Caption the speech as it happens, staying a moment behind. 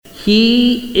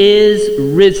He is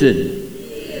risen.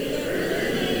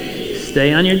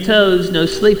 Stay on your toes, no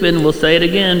sleeping. We'll say it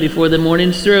again before the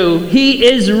morning's through. He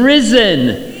is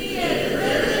risen.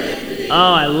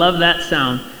 Oh, I love that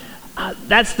sound.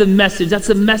 That's the message. That's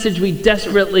the message we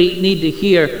desperately need to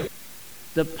hear.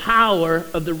 The power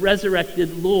of the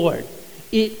resurrected Lord.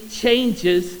 It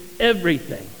changes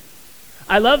everything.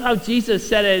 I love how Jesus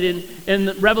said it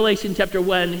in Revelation chapter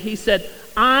 1. He said,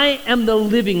 I am the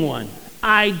living one.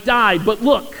 I died, but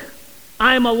look,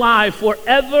 I am alive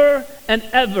forever and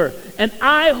ever, and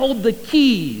I hold the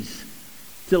keys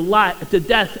to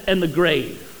death and the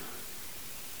grave.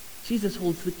 Jesus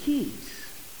holds the keys.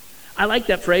 I like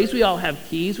that phrase. We all have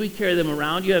keys. We carry them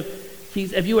around. You have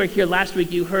keys. If you were here last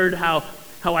week, you heard how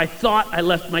I thought I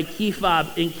left my key fob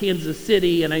in Kansas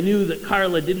City, and I knew that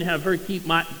Carla didn't have her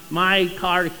my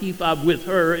car key fob with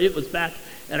her. It was back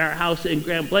at our house in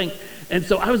Grand Blanc. And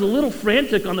so I was a little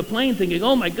frantic on the plane thinking,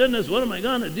 oh my goodness, what am I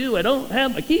going to do? I don't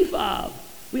have my key fob.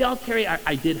 We all carry,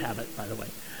 I did have it, by the way.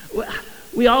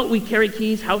 We carry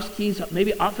keys, house keys,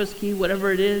 maybe office key,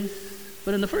 whatever it is.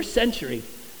 But in the first century,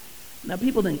 now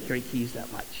people didn't carry keys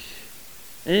that much.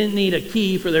 They didn't need a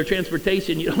key for their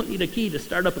transportation. You don't need a key to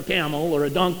start up a camel or a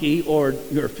donkey or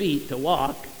your feet to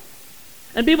walk.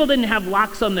 And people didn't have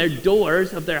locks on their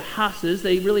doors of their houses.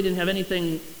 They really didn't have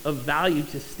anything of value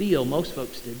to steal. Most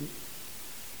folks didn't.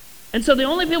 And so the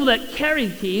only people that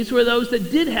carried keys were those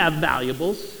that did have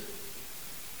valuables.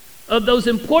 Of those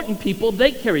important people,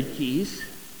 they carried keys.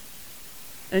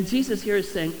 And Jesus here is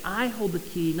saying, I hold the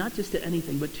key not just to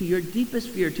anything, but to your deepest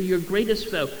fear, to your greatest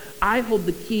foe. I hold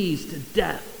the keys to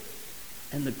death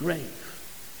and the grave.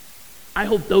 I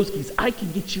hold those keys. I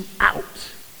can get you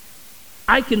out.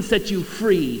 I can set you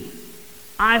free.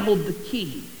 I hold the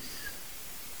keys.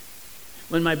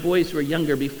 When my boys were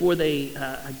younger, before they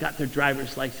got their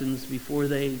driver's license, before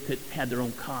they had their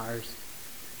own cars,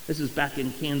 this was back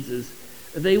in Kansas,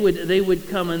 they would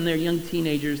come, and they're young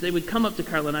teenagers, they would come up to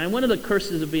Carla and I. And one of the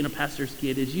curses of being a pastor's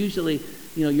kid is usually,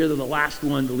 you're the last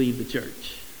one to leave the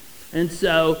church. And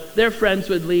so their friends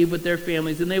would leave with their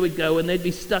families, and they would go, and they'd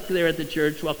be stuck there at the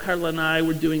church while Carla and I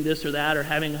were doing this or that or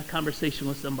having a conversation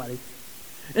with somebody.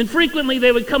 And frequently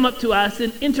they would come up to us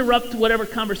and interrupt whatever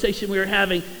conversation we were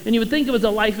having, and you would think it was a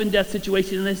life and death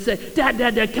situation, and they'd say, Dad,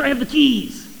 can I have the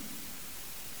keys?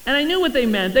 And I knew what they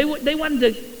meant. They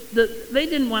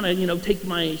didn't want to, take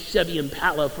my Chevy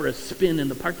Impala for a spin in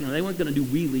the parking lot. They weren't going to do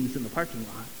wheelies in the parking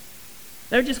lot.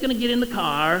 They were just going to get in the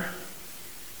car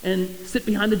and sit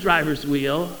behind the driver's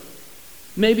wheel,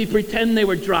 maybe pretend they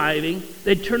were driving.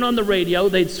 They'd turn on the radio.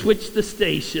 They'd switch the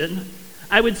station.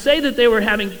 I would say that they were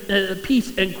having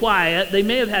peace and quiet. They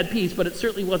may have had peace, but it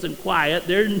certainly wasn't quiet.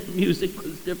 Their music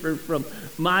was different from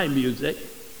my music.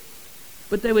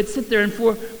 But they would sit there, and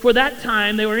for that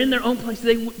time, they were in their own place.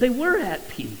 They were at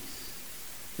peace.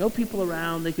 No people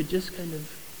around. They could just kind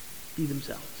of be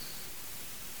themselves.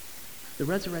 The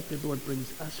resurrected Lord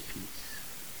brings us peace.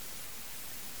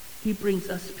 He brings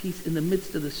us peace in the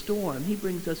midst of the storm. He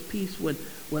brings us peace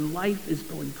when life is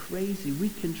going crazy. We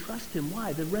can trust him.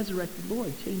 Why? The resurrected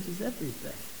Lord changes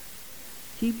everything.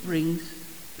 He brings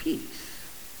peace.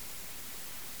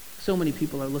 So many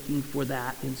people are looking for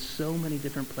that in so many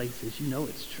different places.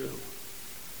 It's true.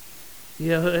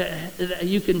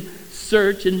 You can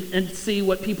search and see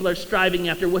what people are striving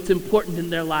after, what's important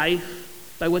in their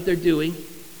life by what they're doing.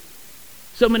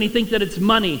 So many think that it's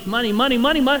money.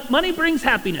 Money brings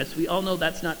happiness. We all know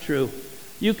that's not true.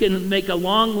 You can make a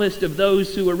long list of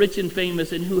those who were rich and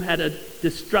famous and who had a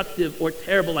destructive or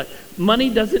terrible life. Money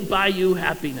doesn't buy you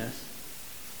happiness.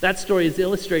 That story is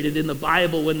illustrated in the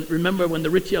Bible remember when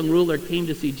the rich young ruler came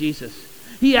to see Jesus.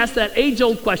 He asked that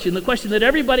age-old question, the question that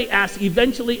everybody asks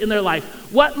eventually in their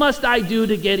life. What must I do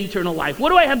to get eternal life? What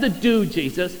do I have to do,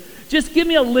 Jesus? Just give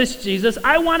me a list, Jesus.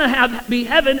 I want to be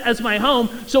heaven as my home.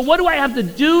 So what do I have to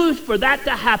do for that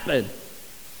to happen?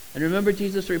 And remember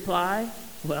Jesus' reply?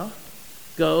 Well,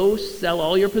 go sell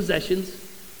all your possessions.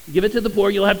 Give it to the poor.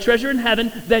 You'll have treasure in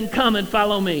heaven. Then come and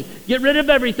follow me. Get rid of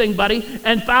everything, buddy,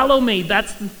 and follow me.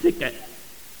 That's the ticket.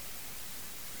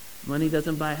 Money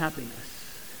doesn't buy happiness.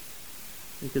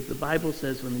 Because the Bible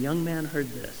says when the young man heard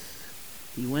this,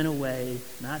 he went away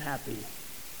not happy,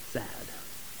 sad.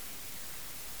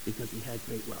 Because he had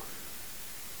great wealth.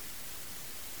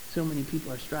 So many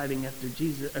people are striving after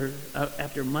Jesus, or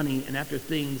after money, and after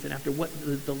things, and after what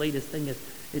the latest thing is.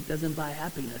 It doesn't buy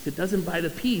happiness. It doesn't buy the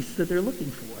peace that they're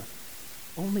looking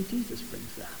for. Only Jesus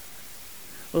brings that.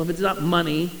 Well, if it's not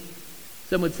money,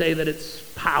 some would say that it's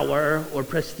power or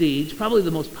prestige. Probably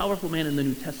the most powerful man in the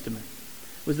New Testament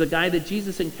was the guy that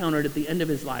Jesus encountered at the end of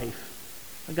his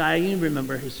life. A guy, you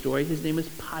remember his story. His name is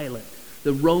Pilate.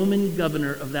 the Roman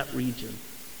governor of that region.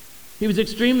 He was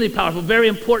extremely powerful, very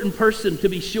important person to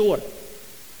be sure.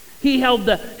 He held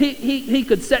he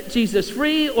could set Jesus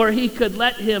free, or he could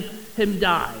let him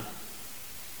die.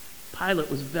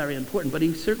 Pilate was very important, but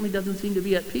he certainly doesn't seem to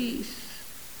be at peace.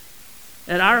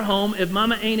 At our home, if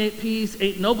Mama ain't at peace,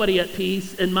 ain't nobody at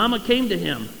peace, and Mama came to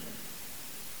him.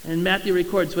 And Matthew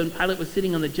records when Pilate was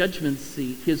sitting on the judgment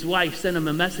seat, his wife sent him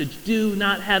a message, "Do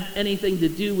not have anything to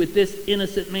do with this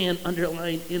innocent man,"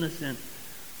 underlined innocent,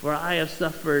 "for I have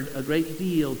suffered a great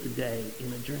deal today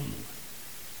in a dream."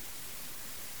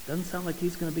 Doesn't sound like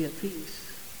he's going to be at peace.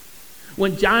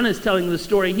 When John is telling the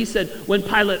story, he said when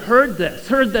Pilate heard that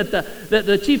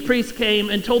the chief priests came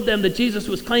and told them that Jesus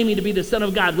was claiming to be the Son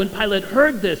of God, when Pilate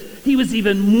heard this, he was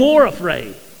even more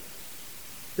afraid.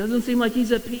 Doesn't seem like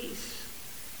he's at peace.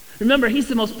 Remember, he's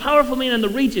the most powerful man in the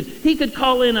region. He could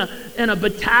call in a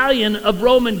battalion of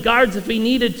Roman guards if he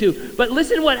needed to. But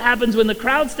listen to what happens when the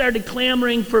crowd started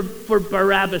clamoring for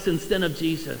Barabbas instead of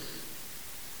Jesus.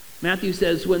 Matthew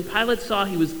says, when Pilate saw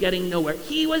he was getting nowhere,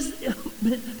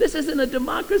 this isn't a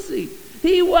democracy.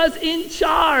 He was in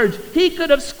charge. He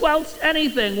could have squelched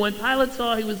anything when Pilate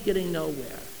saw he was getting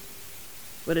nowhere.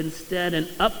 But instead, an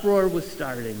uproar was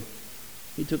starting.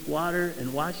 He took water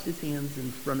and washed his hands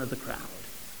in front of the crowd.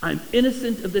 "I'm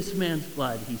innocent of this man's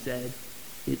blood," he said.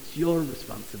 "It's your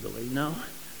responsibility."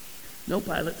 No,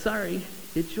 Pilate, sorry.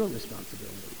 It's your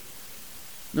responsibility.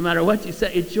 No matter what you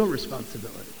say, it's your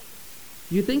responsibility.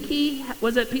 You think he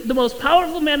was at peace? The most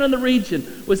powerful man in the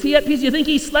region, was he at peace? You think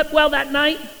he slept well that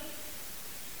night?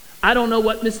 I don't know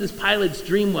what Mrs. Pilate's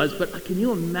dream was, but can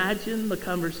you imagine the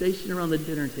conversation around the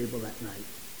dinner table that night?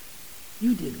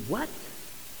 You did what?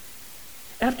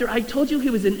 After I told you he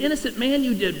was an innocent man,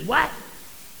 you did what?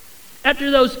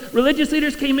 After those religious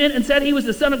leaders came in and said he was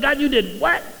the Son of God, you did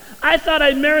what? I thought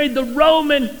I married the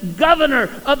Roman governor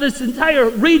of this entire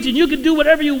region. You could do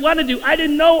whatever you want to do. I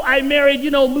didn't know I married,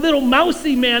 little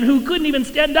mousy man who couldn't even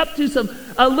stand up to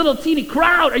a little teeny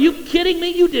crowd. Are you kidding me?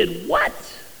 You did what?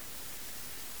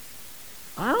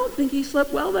 I don't think he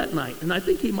slept well that night, and I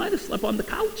think he might have slept on the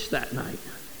couch that night.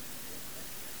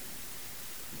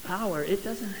 Power, it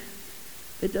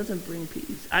doesn't bring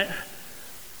peace.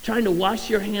 Trying to wash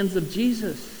your hands of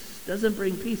Jesus doesn't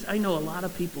bring peace. I know a lot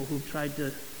of people who've tried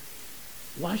to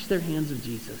wash their hands of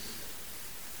Jesus.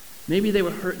 Maybe they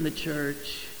were hurt in the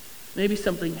church. Maybe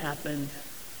something happened.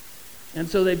 And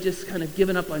so they've just kind of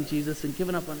given up on Jesus and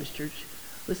given up on his church.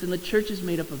 Listen, the church is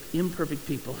made up of imperfect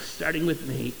people, starting with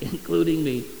me, including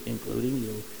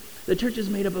you. The church is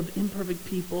made up of imperfect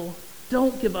people.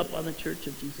 Don't give up on the church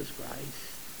of Jesus Christ.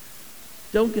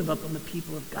 Don't give up on the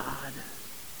people of God.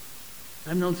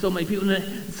 I've known so many people,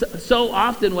 and so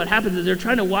often what happens is they're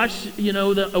trying to wash,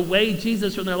 away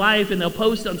Jesus from their life, and they'll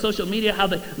post on social media how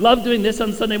they love doing this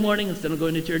on Sunday morning instead of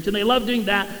going to church, and they love doing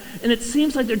that, and it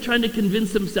seems like they're trying to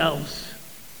convince themselves.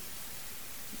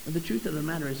 But the truth of the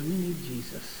matter is we need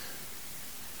Jesus.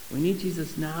 We need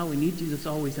Jesus now, we need Jesus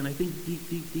always, and I think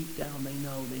deep down they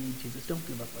know they need Jesus. Don't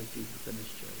give up on Jesus in his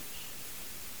church.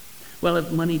 Well,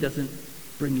 if money doesn't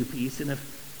bring you peace, and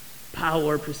if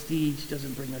power, prestige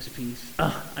doesn't bring us peace.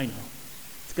 I know.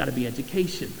 It's got to be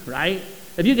education, right?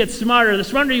 If you get smarter, the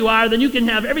smarter you are, then you can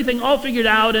have everything all figured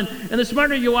out, and the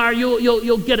smarter you are,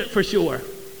 you'll get it for sure.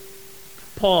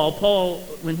 Paul,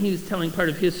 when he was telling part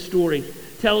of his story,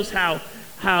 tells how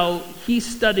he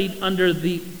studied under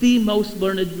the most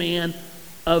learned man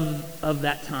of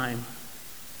that time,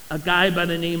 a guy by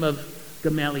the name of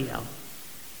Gamaliel.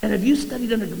 And if you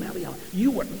studied under Gamaliel,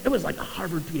 it was like a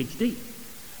Harvard PhD.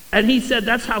 And he said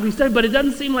that's how he studied, but it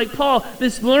doesn't seem like Paul,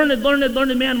 this learned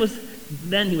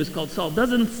man he was called Saul,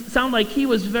 doesn't sound like he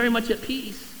was very much at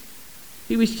peace.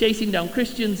 He was chasing down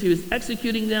Christians, he was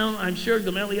executing them. I'm sure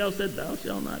Gamaliel said, "Thou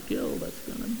shalt not kill," that's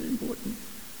going to be important.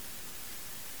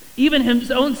 Even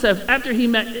his own self, after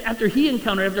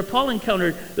Paul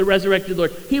encountered the resurrected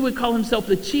Lord, he would call himself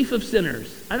the chief of sinners.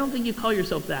 I don't think you call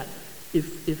yourself that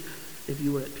if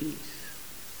you were at peace.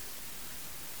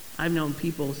 I've known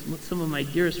people, some of my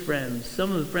dearest friends,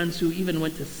 some of the friends who even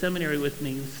went to seminary with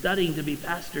me, studying to be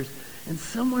pastors, and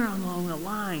somewhere along the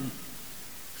line,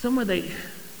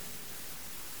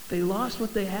 they lost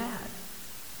what they had.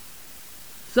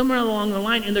 Somewhere along the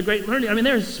line in their great learning,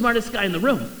 they're the smartest guy in the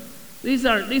room. These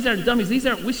aren't dummies. These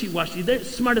aren't wishy-washy. They're the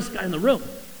smartest guy in the room.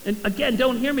 And again,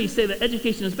 don't hear me say that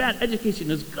education is bad.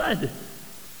 Education is good.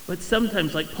 But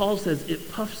sometimes, like Paul says,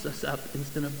 it puffs us up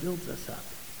instead of builds us up.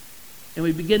 And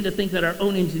we begin to think that our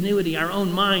own ingenuity, our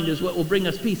own mind is what will bring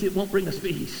us peace. It won't bring us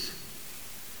peace.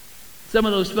 Some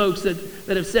of those folks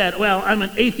that have said, "Well, I'm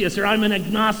an atheist," or "I'm an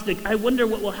agnostic," I wonder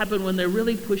what will happen when they're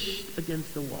really pushed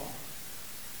against the wall.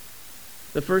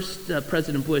 The first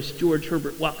President Bush, George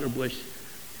Herbert Walker Bush,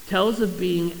 tells of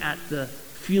being at the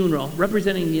funeral,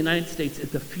 representing the United States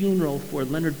at the funeral for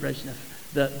Leonid Brezhnev,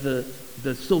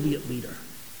 the Soviet leader.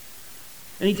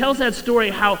 And he tells that story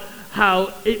how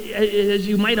as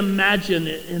you might imagine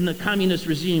in the communist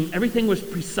regime, everything was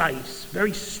precise,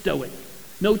 very stoic.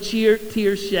 No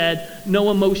tears shed,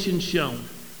 no emotion shown.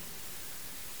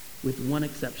 With one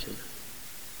exception.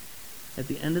 At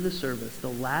the end of the service, the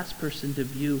last person to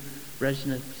view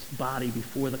Brezhnev's body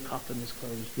before the coffin was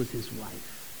closed was his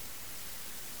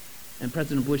wife. And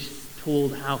President Bush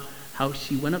told how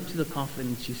she went up to the coffin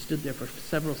and she stood there for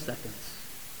several seconds.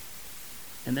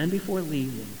 And then before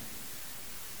leaving,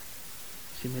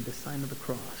 she made the sign of the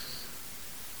cross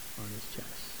on his chest.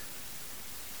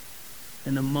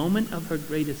 In the moment of her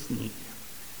greatest need,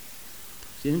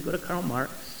 she didn't go to Karl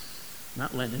Marx,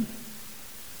 not Lenin,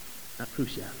 not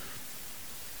Khrushchev.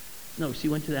 No, she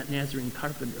went to that Nazarene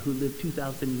carpenter who lived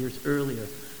 2,000 years earlier,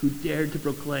 who dared to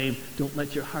proclaim, "Don't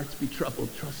let your hearts be troubled.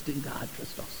 Trust in God.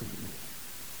 Trust also in me."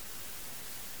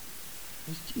 It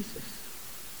was Jesus.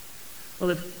 Well,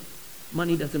 if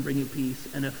money doesn't bring you peace,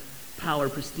 and if power,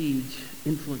 prestige,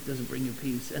 influence doesn't bring you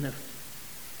peace, and if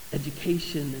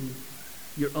education and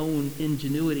your own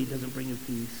ingenuity doesn't bring you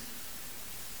peace,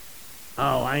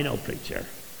 oh, I know, preacher.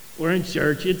 We're in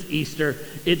church. It's Easter.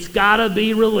 It's gotta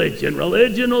be religion.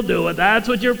 Religion will do it. That's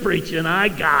what you're preaching. I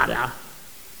gotta.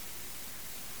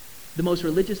 The most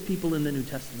religious people in the New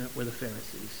Testament were the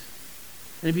Pharisees.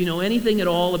 And if you know anything at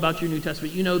all about your New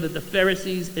Testament, you know that the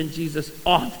Pharisees and Jesus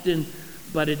often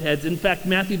butted heads. In fact,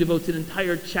 Matthew devotes an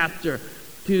entire chapter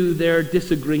to their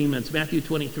disagreements, Matthew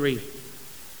 23.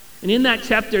 And in that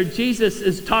chapter, Jesus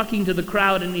is talking to the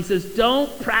crowd and he says,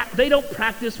 they don't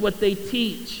practice what they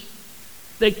teach.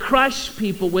 They crush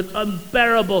people with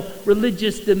unbearable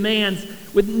religious demands,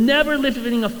 with never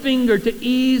lifting a finger to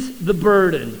ease the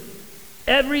burden.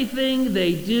 Everything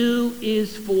they do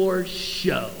is for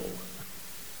show.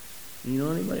 You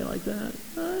know anybody like that?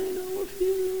 I know a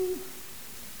few.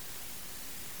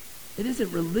 It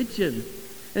isn't religion.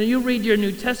 And you read your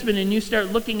New Testament and you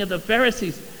start looking at the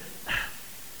Pharisees.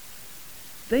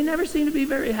 They never seem to be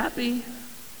very happy.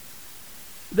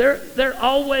 They're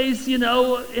always, in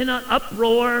an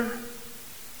uproar.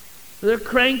 They're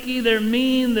cranky, they're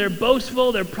mean, they're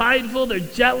boastful, they're prideful, they're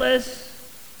jealous.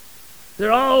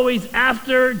 They're always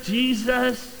after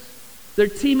Jesus. They're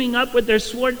teaming up with their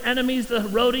sworn enemies, the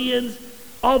Herodians,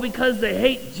 all because they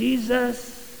hate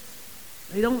Jesus.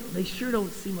 They sure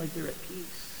don't seem like they're at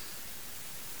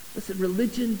peace. Listen,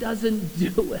 religion doesn't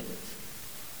do it.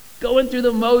 Going through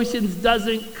the motions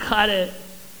doesn't cut it.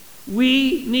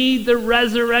 We need the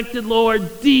resurrected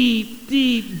Lord deep,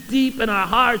 deep, deep in our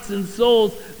hearts and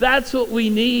souls. That's what we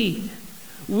need.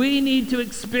 We need to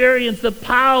experience the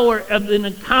power of an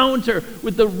encounter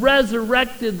with the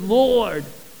resurrected Lord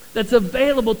that's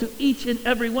available to each and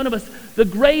every one of us. The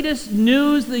greatest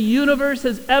news the universe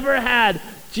has ever had.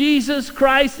 Jesus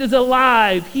Christ is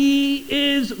alive. He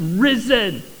is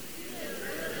risen.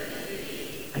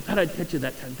 I thought I'd catch you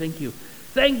that time. Thank you.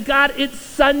 Thank God it's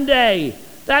Sunday.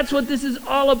 That's what this is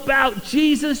all about.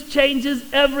 Jesus changes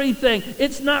everything.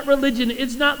 It's not religion.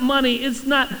 It's not money. It's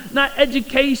not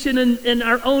education and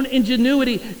our own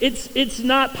ingenuity. It's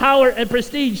not power and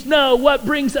prestige. No, what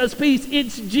brings us peace?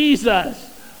 It's Jesus.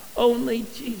 Only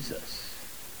Jesus.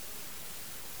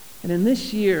 And in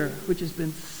this year, which has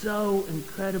been so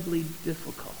incredibly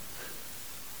difficult,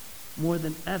 more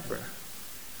than ever,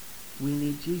 we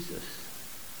need Jesus,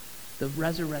 the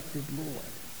resurrected Lord.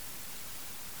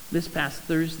 This past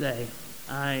Thursday,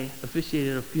 I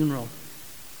officiated a funeral.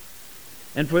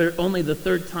 And for only the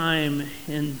third time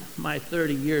in my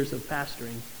 30 years of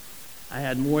pastoring, I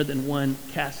had more than one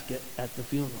casket at the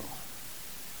funeral.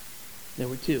 There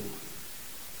were two.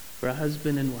 For a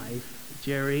husband and wife,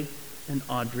 Jerry and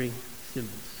Audrey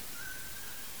Simmons.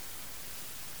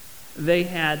 They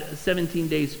had 17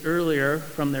 days earlier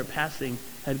from their passing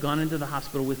had gone into the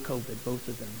hospital with COVID, both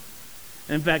of them.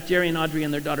 And in fact, Jerry and Audrey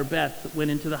and their daughter Beth went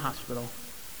into the hospital.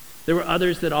 There were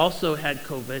others that also had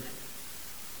COVID.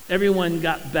 Everyone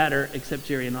got better except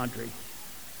Jerry and Audrey.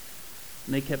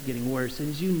 And they kept getting worse. And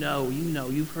as you know,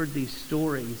 you've heard these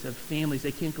stories of families.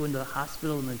 They can't go into the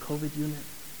hospital in the COVID unit.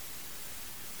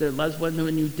 Their loved one,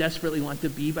 when you desperately want to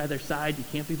be by their side, you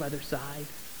can't be by their side.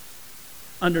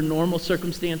 Under normal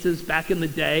circumstances, back in the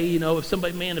day,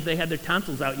 if they had their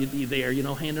tonsils out, you'd be there,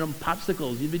 handing them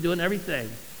popsicles. You'd be doing everything.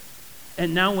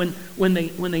 And now when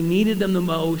they needed them the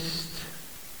most,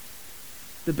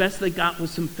 the best they got was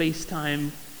some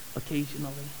FaceTime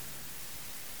occasionally.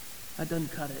 That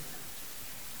doesn't cut it.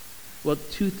 Well,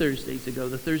 2 Thursdays ago,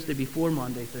 the Thursday before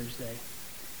Maundy Thursday,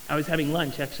 I was having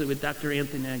lunch, actually, with Dr.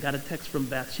 Anthony, and I got a text from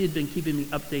Beth. She had been keeping me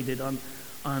updated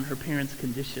on her parents'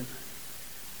 condition.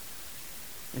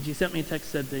 And she sent me a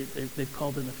text, said they've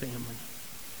called in the family.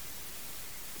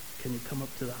 Can you come up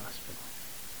to the hospital?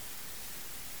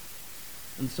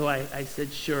 And so I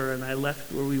said sure, and I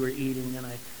left where we were eating, and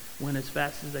I went as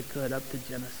fast as I could up to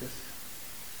Genesis.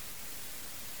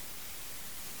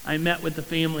 I met with the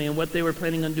family, and what they were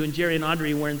planning on doing, Jerry and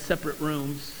Audrey were in separate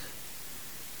rooms.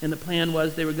 And the plan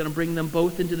was they were going to bring them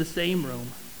both into the same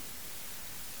room.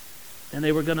 And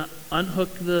they were going to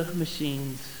unhook the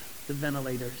machines, the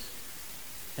ventilators.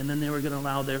 And then they were going to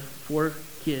allow their 4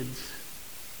 kids,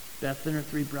 Beth and her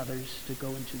 3 brothers, to go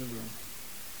into the room.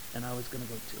 And I was going to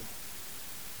go too.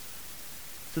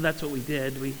 So that's what we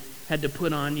did. We had to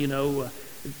put on,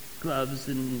 gloves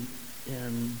and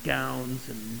gowns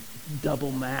and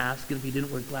double mask. And if you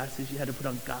didn't wear glasses, you had to put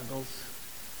on goggles.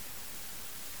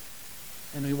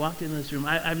 And we walked into this room.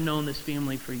 I've known this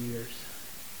family for years.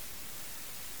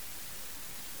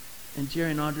 And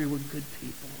Jerry and Audrey were good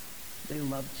people. They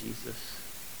loved Jesus.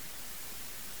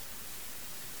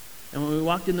 And when we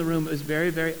walked in the room, it was very,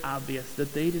 very obvious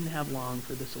that they didn't have long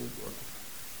for this old world.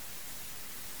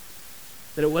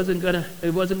 That it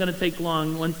wasn't gonna take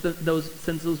long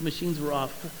since those machines were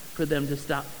off for them to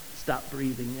stop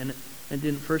breathing. And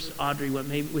then first Audrey went,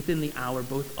 maybe within the hour,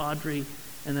 both Audrey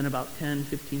and then about 10,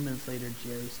 15 minutes later,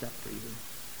 Jerry stopped breathing.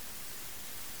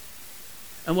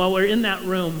 And while we're in that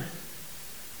room,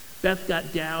 Beth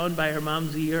got down by her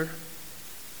mom's ear.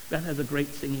 Beth has a great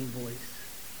singing voice.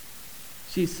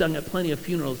 She's sung at plenty of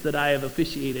funerals that I have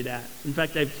officiated at. In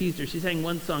fact, I've teased her. She sang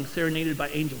one song, Serenaded by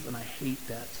Angels, and I hate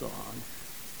that song.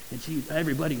 And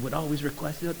everybody would always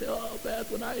request it. Oh, Beth,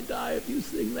 when I die, if you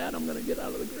sing that, I'm going to get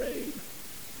out of the grave.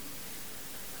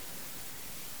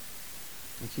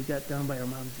 And she got down by her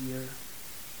mom's ear.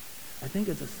 I think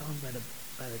it's a song by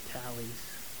the Tallies.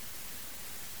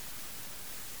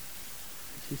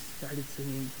 And she started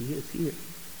singing, He is here.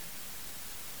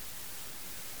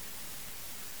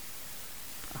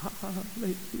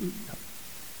 Hallelujah.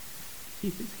 He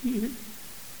is here.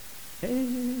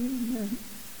 Amen.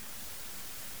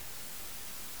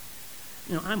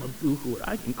 I'm a boo-hooer.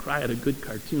 I can cry at a good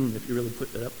cartoon if you really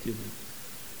put it up to me.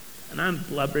 And I'm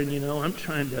blubbering, I'm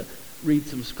trying to read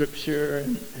some scripture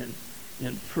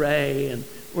and pray, and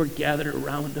we're gathered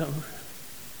around them.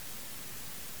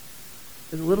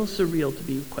 It was a little surreal, to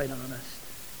be quite honest.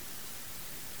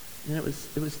 And it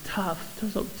was tough. It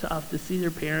was so tough to see their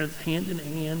parents hand in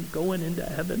hand going into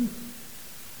heaven.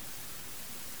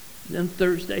 And then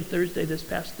this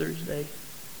past Thursday,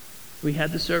 we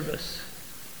had the service.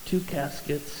 2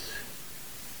 caskets,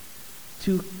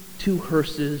 2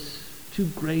 hearses, 2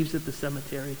 graves at the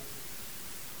cemetery.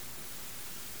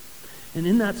 And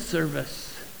in that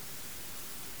service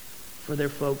for their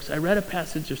folks, I read a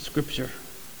passage of scripture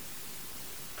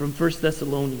from 1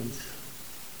 Thessalonians.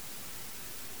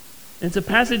 And it's a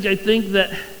passage I think that,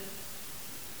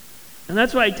 and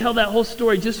that's why I tell that whole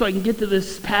story, just so I can get to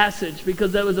this passage,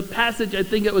 because that was a passage I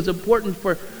think it was important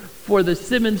for the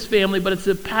Simmons family, but it's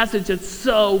a passage that's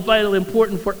so vitally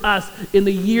important for us in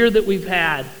the year that we've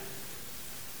had.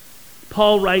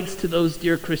 Paul writes to those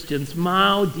dear Christians,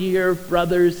 my dear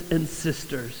brothers and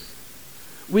sisters,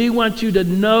 we want you to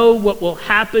know what will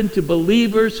happen to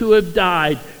believers who have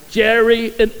died,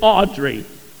 Jerry and Audrey.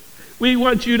 We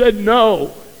want you to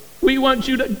know. We want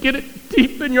you to get it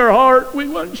deep in your heart. We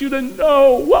want you to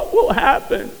know what will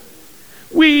happen.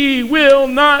 We will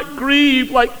not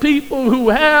grieve like people who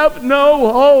have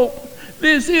no hope.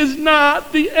 This is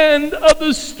not the end of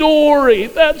the story.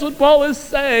 That's what Paul is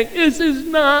saying. This is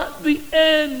not the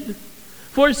end.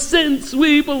 For since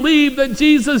we believe that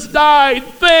Jesus died,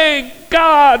 thank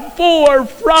God for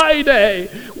Friday.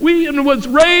 And was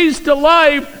raised to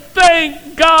life,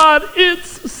 thank God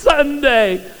it's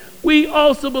Sunday. We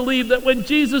also believe that when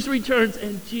Jesus returns,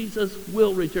 and Jesus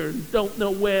will return, don't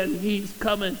know when he's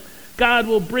coming, God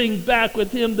will bring back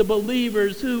with him the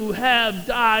believers who have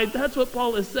died. That's what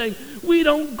Paul is saying. We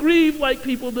don't grieve like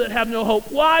people that have no hope.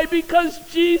 Why? Because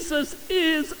Jesus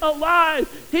is alive.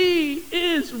 He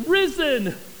is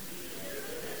risen.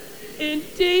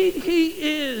 Indeed, he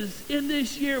is. In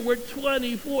this year, we're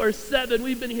 24/7.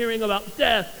 We've been hearing about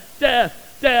death,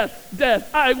 death, death, death.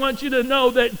 I want you to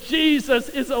know that Jesus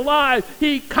is alive.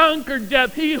 He conquered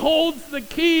death. He holds the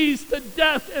keys to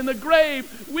death and the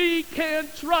grave. We can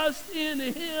trust in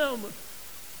him.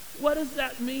 What does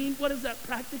that mean? What does that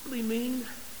practically mean?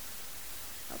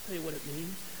 I'll tell you what it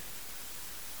means.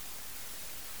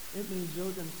 It means you're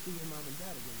going to see your mom and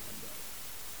dad again one day.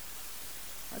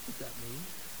 That's what that means.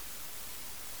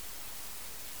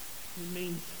 It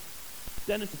means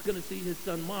Dennis is going to see his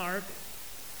son Mark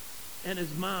and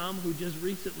his mom, who just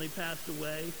recently passed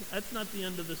away. That's not the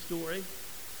end of the story.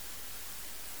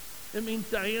 It means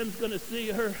Diane's going to see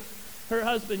her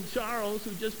husband Charles,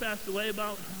 who just passed away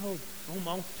about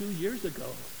almost 2 years ago.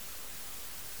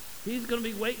 He's going to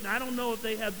be waiting. I don't know if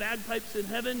they have bagpipes in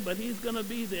heaven, but he's going to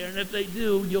be there, and if they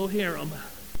do, you'll hear him.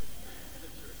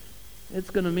 It's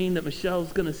going to mean that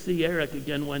Michelle's going to see Eric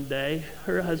again one day.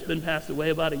 Her husband passed away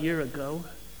about a year ago.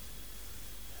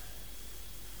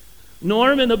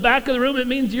 Norm, in the back of the room, it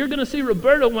means you're going to see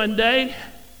Roberta one day.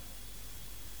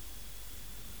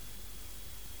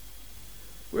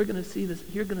 We're going to see this.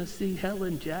 You're going to see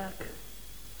Helen Jack.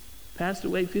 Passed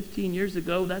away 15 years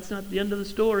ago. That's not the end of the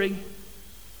story.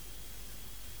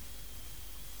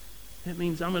 It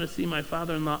means I'm going to see my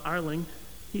father-in-law, Arling.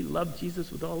 He loved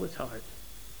Jesus with all his heart.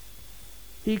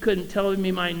 He couldn't tell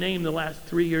me my name the last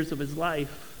 3 years of his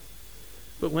life.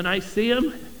 But when I see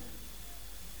him,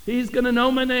 he's going to know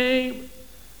my name.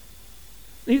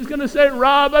 He's going to say,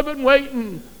 Rob, I've been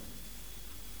waiting.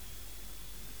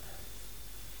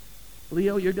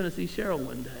 Leo, you're going to see Cheryl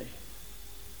one day.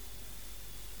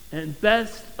 And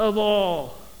best of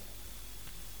all,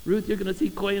 Ruth, you're going to see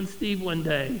Coy and Steve one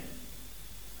day.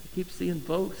 I keep seeing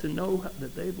folks and know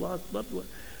that they've lost loved ones.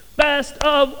 Best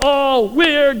of all,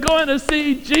 we're going to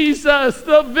see Jesus,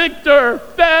 the victor.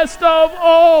 Best of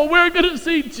all, we're going to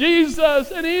see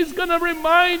Jesus, and he's going to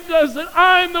remind us that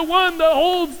I'm the one that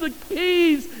holds the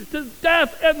keys to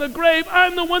death and the grave.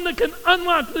 I'm the one that can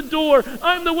unlock the door.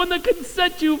 I'm the one that can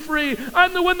set you free.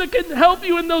 I'm the one that can help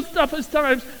you in those toughest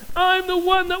times. I'm the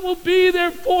one that will be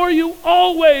there for you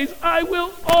always. I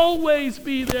will always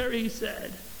be there, he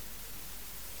said.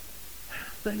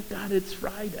 Thank God it's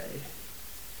Friday.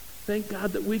 Thank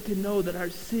God that we can know that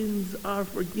our sins are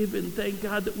forgiven. Thank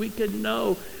God that we can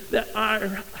know that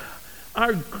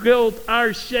our guilt,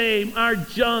 our shame, our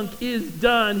junk is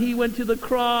done. He went to the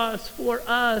cross for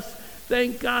us.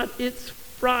 Thank God it's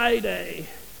Friday.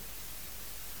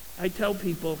 I tell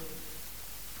people,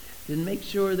 and make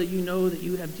sure that you know that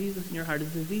you have Jesus in your heart.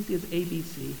 It's as easy as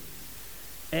ABC.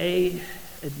 A,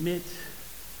 admit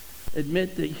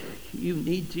that you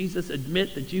need Jesus.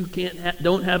 Admit that you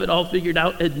don't have it all figured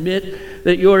out. Admit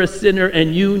that you're a sinner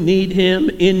and you need him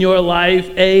in your life.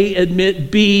 A,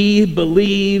 admit. B,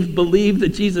 believe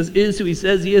that Jesus is who he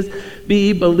says he is.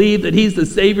 B, believe that he's the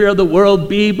Savior of the world.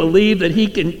 B, believe that he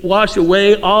can wash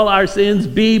away all our sins.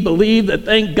 B, believe that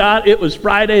thank God it was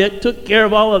Friday. It took care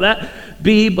of all of that.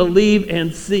 B, believe.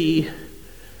 And C,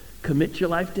 commit your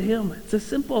life to him. It's as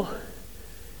simple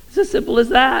as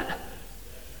that.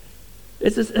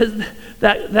 It's just,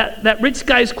 that rich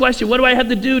guy's question, what do I have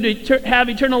to do to have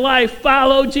eternal life?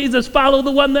 Follow Jesus. Follow the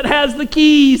one that has the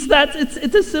keys.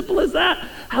 It's as simple as that.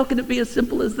 How can it be as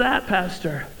simple as that,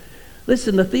 Pastor?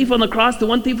 Listen, the thief on the cross, the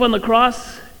one thief on the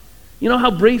cross, you know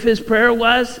how brief his prayer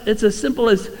was? It's as simple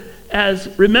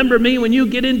as remember me when you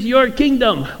get into your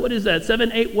kingdom. What is that,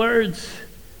 7, 8 words?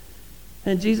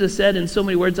 And Jesus said in so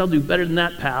many words, I'll do better than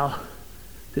that, pal.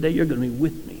 Today you're going to be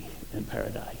with me in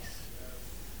paradise.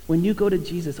 When you go to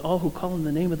Jesus, all who call on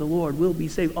the name of the Lord will be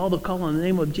saved. All who call on the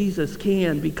name of Jesus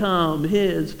can become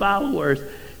his followers.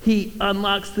 He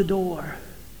unlocks the door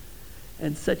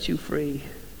and sets you free.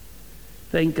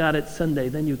 Thank God it's Sunday.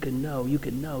 Then you can know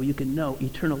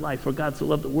eternal life. For God so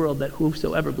loved the world that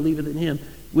whosoever believeth in him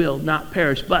will not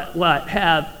perish, but what?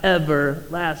 Have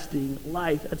everlasting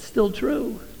life. That's still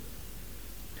true.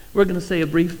 We're going to say a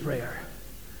brief prayer.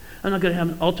 I'm not going to have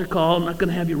an altar call. I'm not going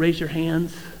to have you raise your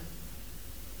hands.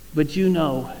 But you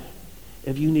know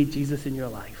if you need Jesus in your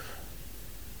life.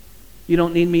 You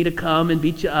don't need me to come and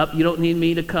beat you up. You don't need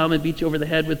me to come and beat you over the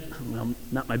head with, well,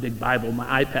 not my big Bible,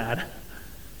 my iPad.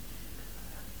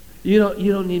 You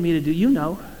don't need me to do, you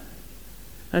know.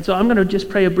 And so I'm going to just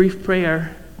pray a brief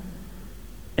prayer.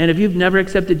 And if you've never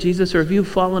accepted Jesus, or if you've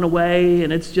fallen away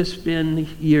and it's just been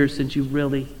years since you've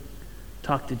really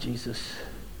talked to Jesus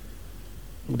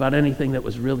about anything that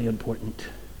was really important,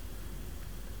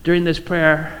 during this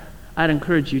prayer, I'd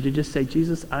encourage you to just say,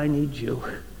 Jesus, I need you.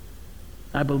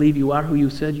 I believe you are who you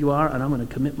said you are, and I'm going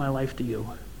to commit my life to you.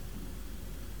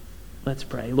 Let's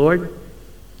pray. Lord,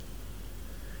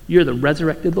 you're the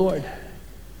resurrected Lord.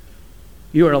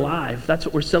 You are alive. That's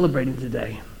what we're celebrating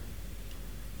today.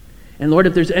 And Lord,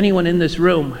 if there's anyone in this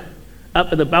room,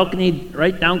 up at the balcony,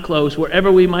 right down close,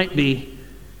 wherever we might be,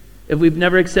 if we've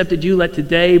never accepted you, let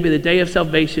today be the day of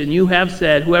salvation. You have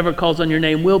said, whoever calls on your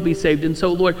name will be saved. And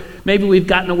so, Lord, maybe we've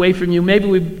gotten away from you. Maybe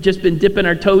we've just been dipping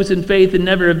our toes in faith and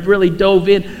never have really dove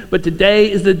in. But today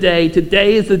is the day.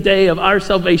 Today is the day of our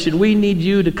salvation. We need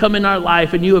you to come in our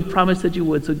life, and you have promised that you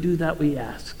would. So do that, we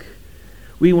ask.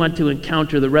 We want to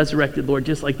encounter the resurrected Lord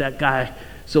just like that guy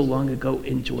so long ago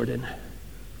in Jordan.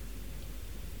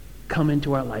 Come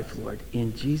into our life, Lord.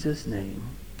 In Jesus' name,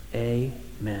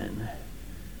 amen.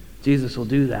 Jesus will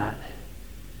do that.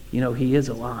 You know, he is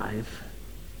alive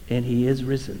and he is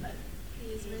risen.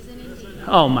 He is risen indeed.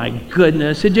 Oh my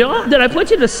goodness. Did I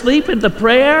put you to sleep in the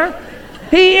prayer?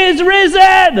 He is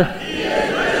risen! He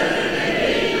is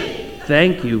risen indeed.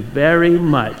 Thank you very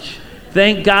much.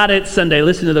 Thank God it's Sunday.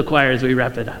 Listen to the choir as we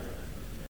wrap it up.